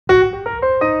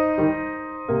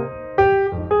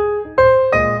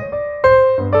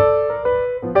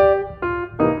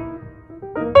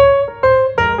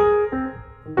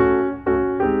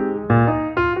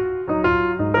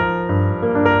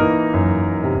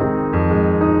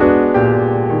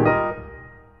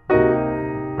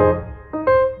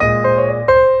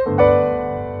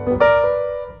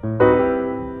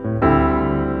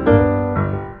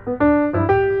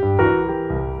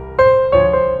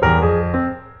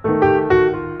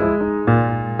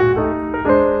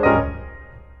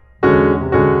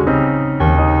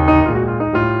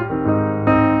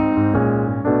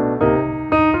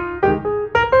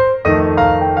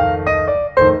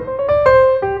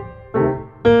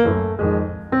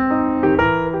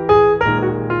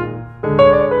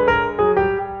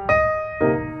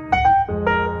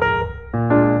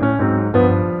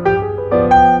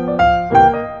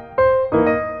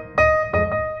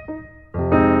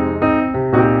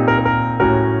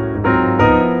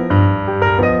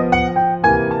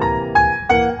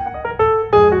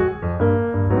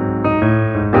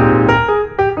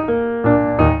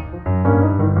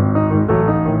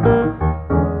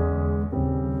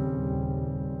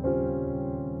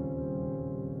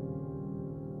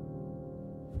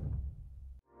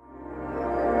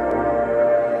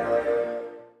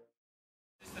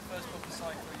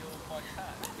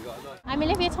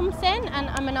Thompson and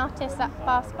I'm an artist at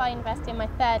Bath University in my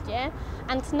 3rd year,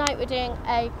 and tonight we're doing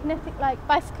a kinetic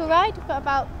bicycle ride. We've got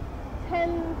about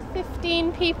 10 to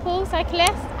 15 people,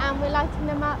 cyclists, and we're lighting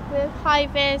them up with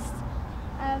high-vis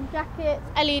jackets,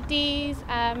 LEDs,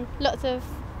 lots of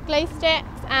glow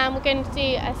sticks, and we're going to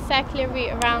do a circular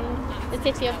route around the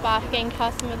city of Bath, going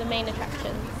past some of the main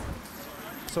attractions.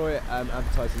 I saw it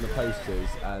advertised in the posters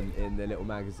and in the little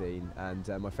magazine, and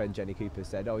my friend Jenny Cooper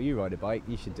said, "Oh, you ride a bike,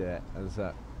 you should do it." And I was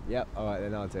like, "Yep, all right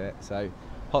then, I'll do it." So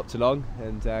hopped along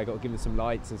and got given some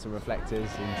lights and some reflectors,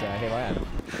 and here I am.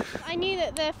 I knew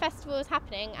that the festival was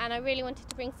happening and I really wanted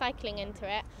to bring cycling into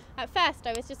it. At first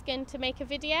I was just going to make a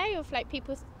video of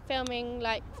people filming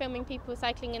people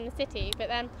cycling in the city, but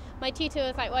then my tutor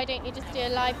was like, "Why don't you just do a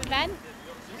live event?"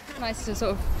 It's nice to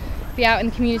sort of be out in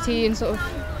the community and sort of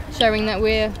showing that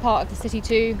we're part of the city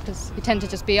too, because we tend to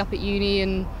just be up at uni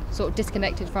and sort of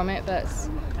disconnected from it, but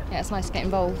it's nice to get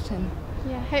involved. And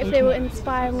yeah, hopefully it will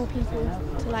inspire more people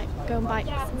to go on bikes.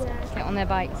 Get on their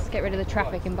bikes, get rid of the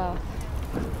traffic in Bath.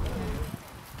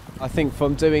 I think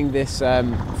from doing this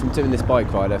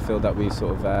bike ride, I feel that we've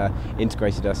sort of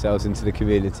integrated ourselves into the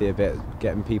community a bit,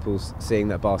 getting people seeing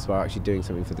that Bath are actually doing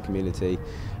something for the community,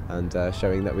 and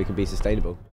showing that we can be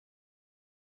sustainable.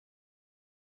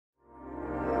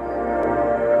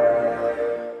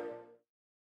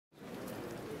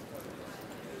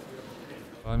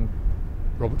 I'm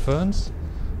Robert Ferns.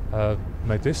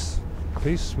 Made this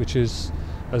piece, which is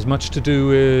as much to do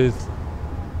with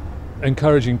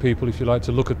encouraging people, if you like,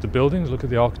 to look at the buildings, look at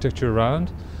the architecture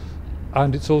around,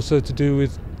 and it's also to do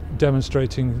with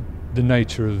demonstrating the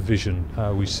nature of vision,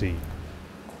 how we see.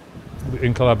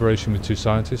 In collaboration with 2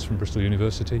 scientists from Bristol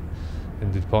University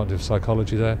in the Department of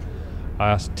Psychology there, I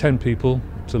asked 10 people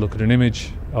to look at an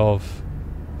image of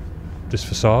this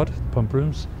facade, pump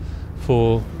rooms,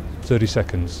 for 30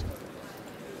 seconds.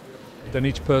 Then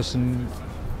each person,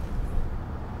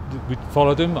 we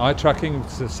followed them, eye tracking,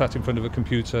 sat in front of a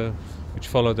computer which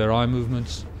followed their eye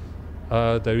movements.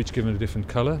 They're each given a different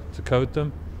colour to code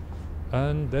them,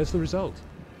 and there's the result.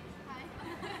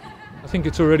 I think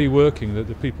it's already working, that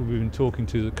the people we've been talking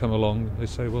to that come along, they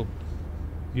say, well,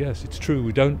 yes, it's true,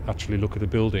 we don't actually look at a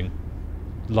building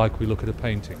like we look at a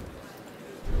painting.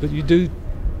 But you do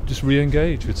just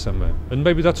re-engage with somewhere. And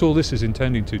maybe that's all this is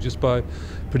intending to, just by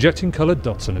projecting coloured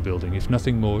dots on a building, if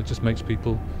nothing more, it just makes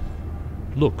people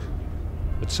look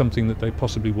at something that they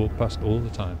possibly walk past all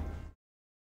the time.